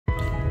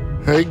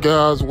Hey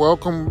guys,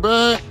 welcome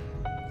back.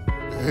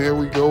 Here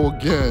we go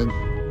again.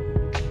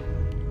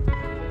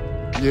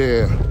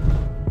 Yeah,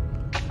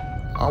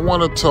 I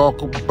want to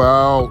talk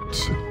about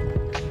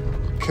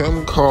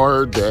Kim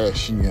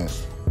Kardashian.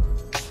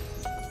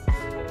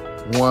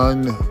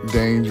 One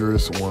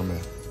dangerous woman.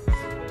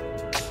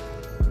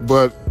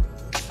 But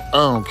I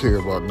don't care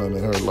about none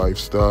of her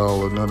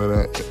lifestyle or none of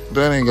that.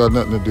 That ain't got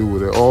nothing to do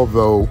with it.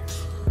 Although,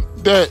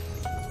 that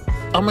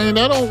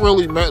don't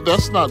really matter.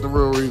 That's not the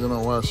real reason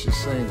on why she's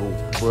single.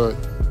 But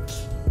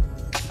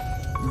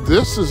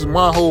this is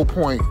my whole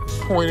point.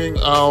 Pointing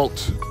out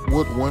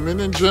what women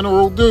in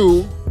general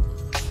do.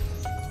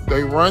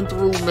 They run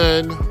through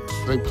men.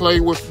 They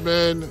play with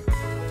men.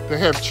 They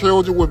have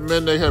children with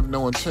men they have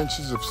no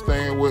intentions of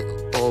staying with.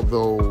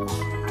 Although,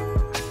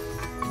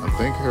 I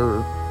think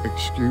her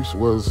excuse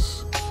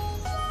was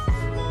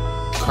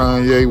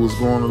Kanye was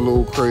going a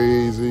little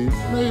crazy.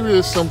 Maybe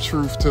there's some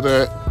truth to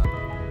that.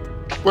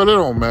 But it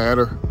don't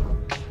matter.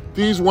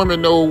 These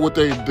women know what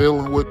they're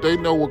dealing with. They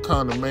know what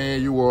kind of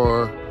man you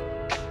are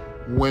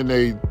when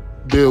they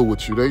deal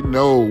with you. They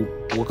know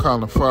what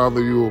kind of father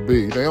you will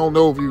be. They don't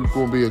know if you're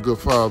going to be a good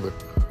father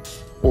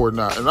or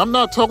not. And I'm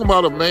not talking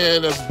about a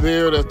man that's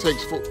there that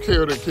takes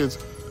care of their kids.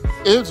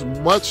 It's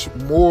much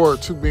more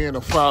to being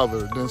a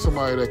father than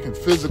somebody that can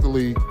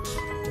physically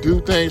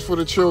do things for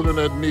the children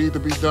that need to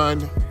be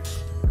done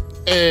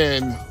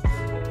and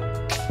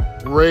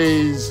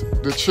raise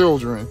the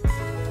children.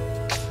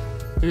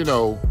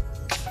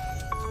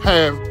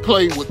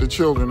 Play with the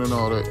children and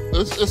all that.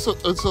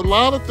 It's a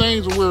lot of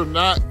things we're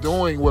not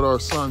doing with our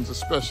sons,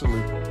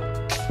 especially.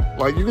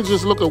 Like, you can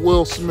just look at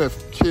Will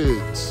Smith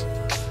kids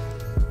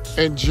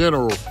in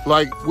general.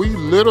 Like, we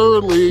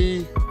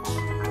literally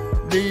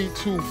need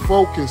to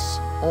focus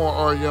on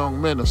our young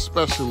men,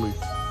 especially.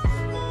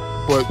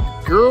 But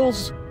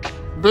girls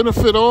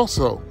benefit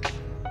also,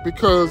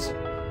 because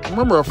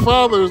remember, a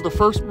father is the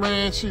first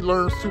man she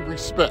learns to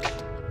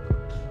respect.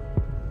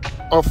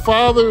 A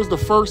father is the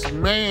first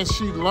man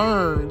she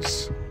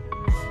learns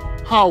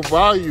how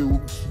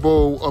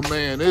valuable a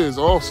man is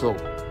also.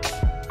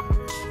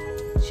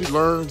 She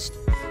learns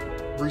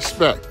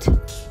respect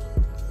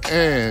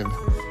and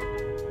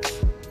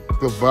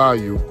the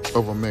value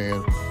of a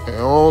man,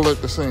 and all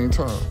at the same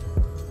time.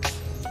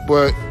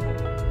 But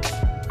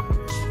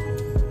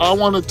I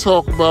want to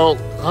talk about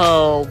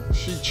how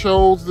she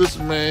chose this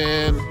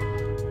man,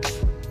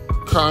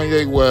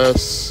 Kanye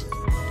West.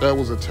 That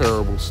was a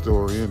terrible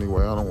story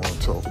anyway. I don't want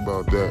to talk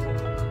about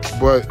that.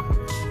 But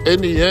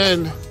in the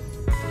end,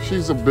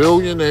 she's a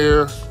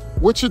billionaire,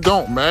 which it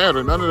don't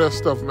matter. None of that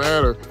stuff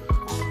matter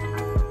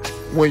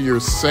when you're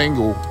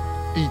single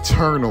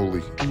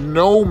eternally.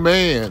 No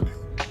man,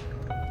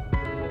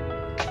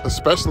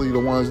 especially the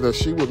ones that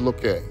she would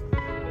look at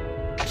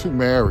to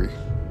marry,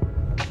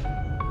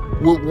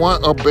 would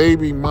want a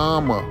baby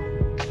mama.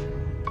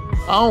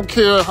 I don't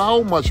care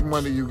how much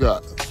money you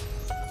got.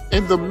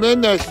 And the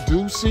men that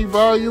do see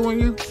value in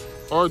you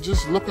are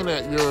just looking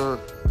at your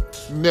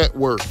net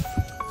worth.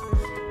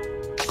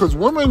 Because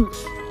women,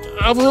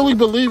 I really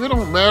believe it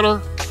don't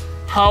matter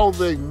how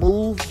they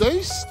move.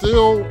 They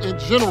still, in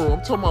general,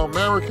 I'm talking about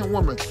American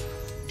women,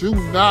 do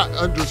not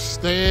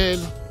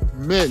understand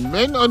men.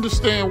 Men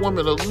understand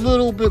women a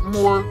little bit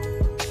more.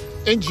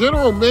 In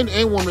general, men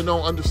and women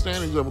don't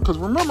understand each other. Because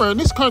remember, in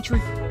this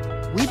country,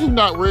 we do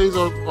not raise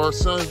our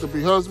sons to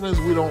be husbands.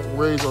 We don't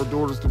raise our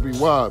daughters to be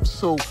wives.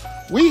 So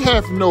we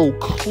have no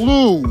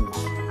clue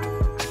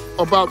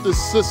about this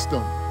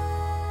system.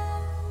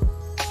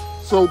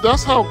 So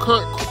that's how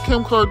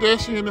Kim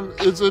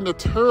Kardashian is in a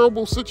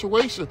terrible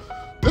situation.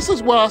 This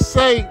is why I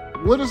say,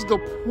 what is the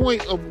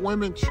point of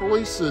women's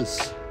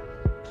choices?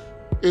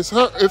 If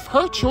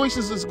her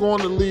choices is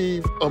going to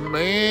leave a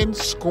man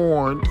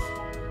scorned,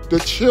 the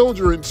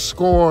children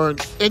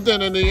scorned, and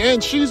then in the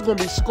end she's going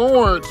to be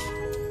scorned,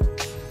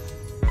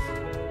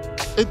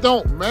 it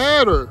don't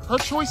matter. Her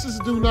choices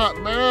do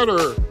not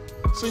matter.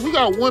 See, we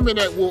got women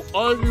that will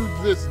argue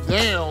this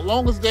down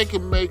long as they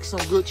can make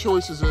some good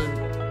choices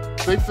and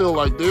they feel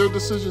like their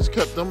decisions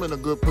kept them in a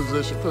good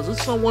position, because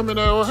there's some women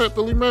that are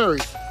happily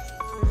married.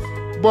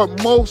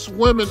 But most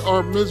women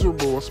are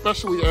miserable,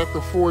 especially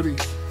after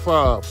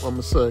 45, I'm going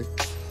to say.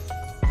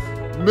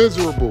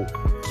 Miserable.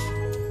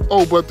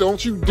 Oh, but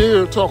don't you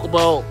dare talk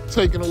about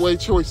taking away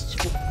choices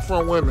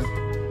from women,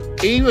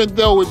 even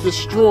though it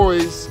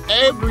destroys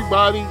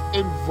everybody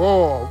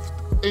involved,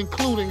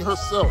 including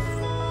herself.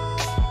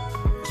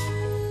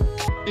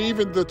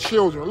 Even the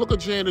children. Look at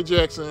Janet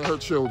Jackson and her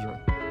children.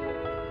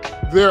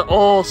 They're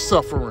all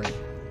suffering.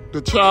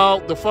 The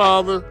child, the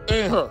father,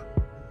 and her.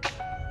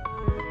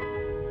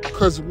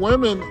 Because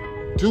women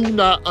do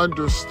not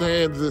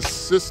understand this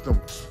system.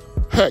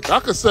 Heck,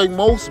 I could say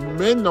most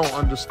men don't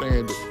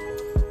understand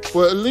it.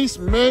 But at least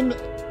men,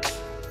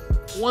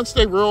 once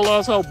they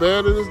realize how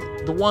bad it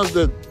is, the ones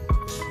that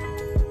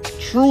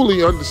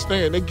truly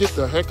understand, they get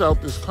the heck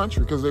out this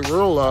country, because they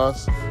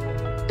realize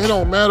it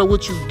don't matter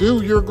what you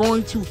do, you're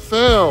going to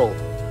fail.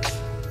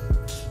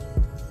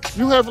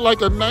 You have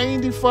like a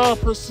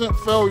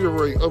 95% failure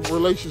rate of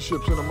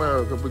relationships in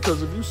America,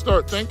 because if you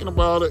start thinking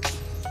about it,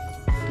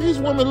 these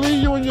women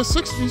leave you in your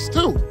 60s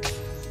too.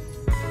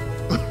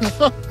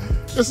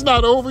 It's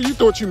not over. You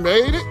thought you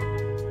made it.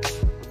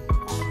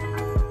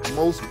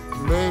 Most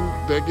men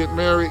that get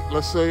married,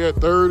 let's say at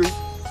 30,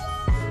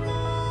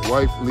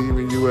 wife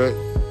leaving you at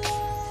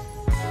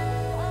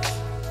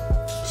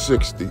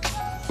 60.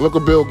 Look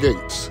at Bill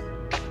Gates.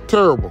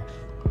 Terrible.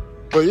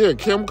 But yeah,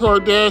 Kim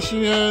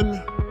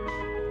Kardashian,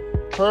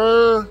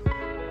 her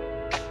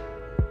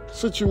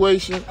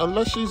situation,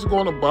 unless she's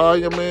going to buy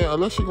a man,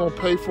 unless she's going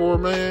to pay for a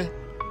man,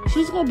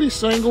 she's going to be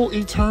single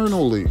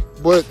eternally.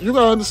 But you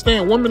got to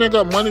understand, women that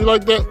got money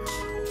like that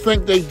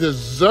think they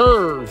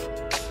deserve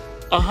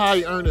a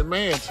high-earning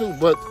man too.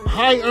 But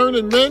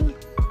high-earning men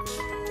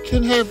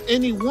can have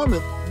any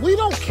woman. We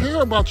don't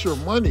care about your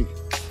money.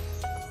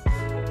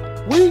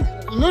 We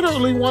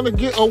literally want to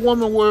get a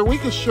woman where we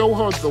can show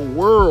her the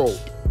world.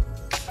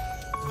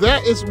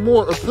 That is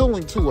more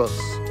appealing to us.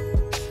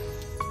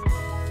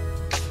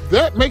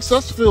 That makes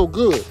us feel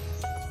good.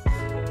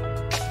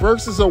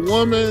 Versus a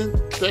woman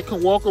that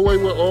can walk away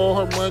with all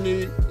her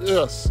money.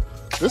 Yes.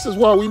 This is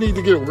why we need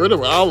to get rid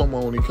of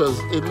alimony, because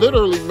it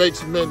literally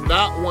makes men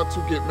not want to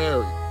get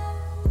married.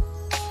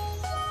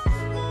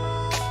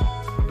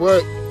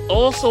 But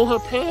also her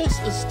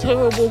past is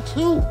terrible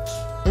too.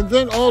 And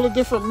then all the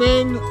different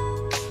men,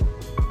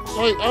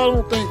 like, I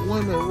don't think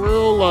women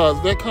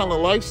realize that kind of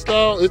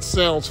lifestyle. It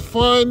sounds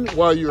fun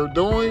while you're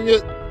doing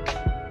it,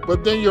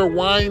 but then you're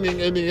whining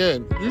in the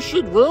end. You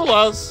should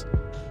realize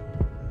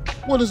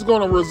what it's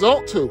going to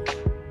result to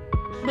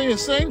being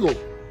single.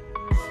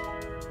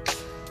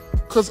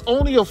 Because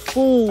only a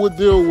fool would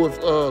deal with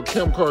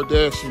Kim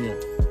Kardashian.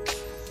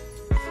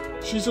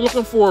 She's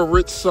looking for a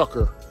rich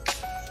sucker.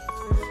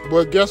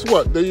 But guess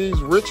what? These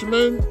rich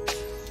men,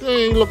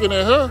 they ain't looking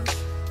at her.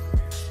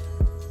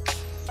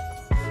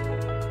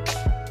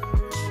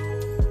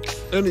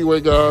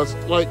 Anyway, guys,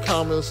 like,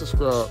 comment, and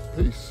subscribe.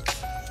 Peace.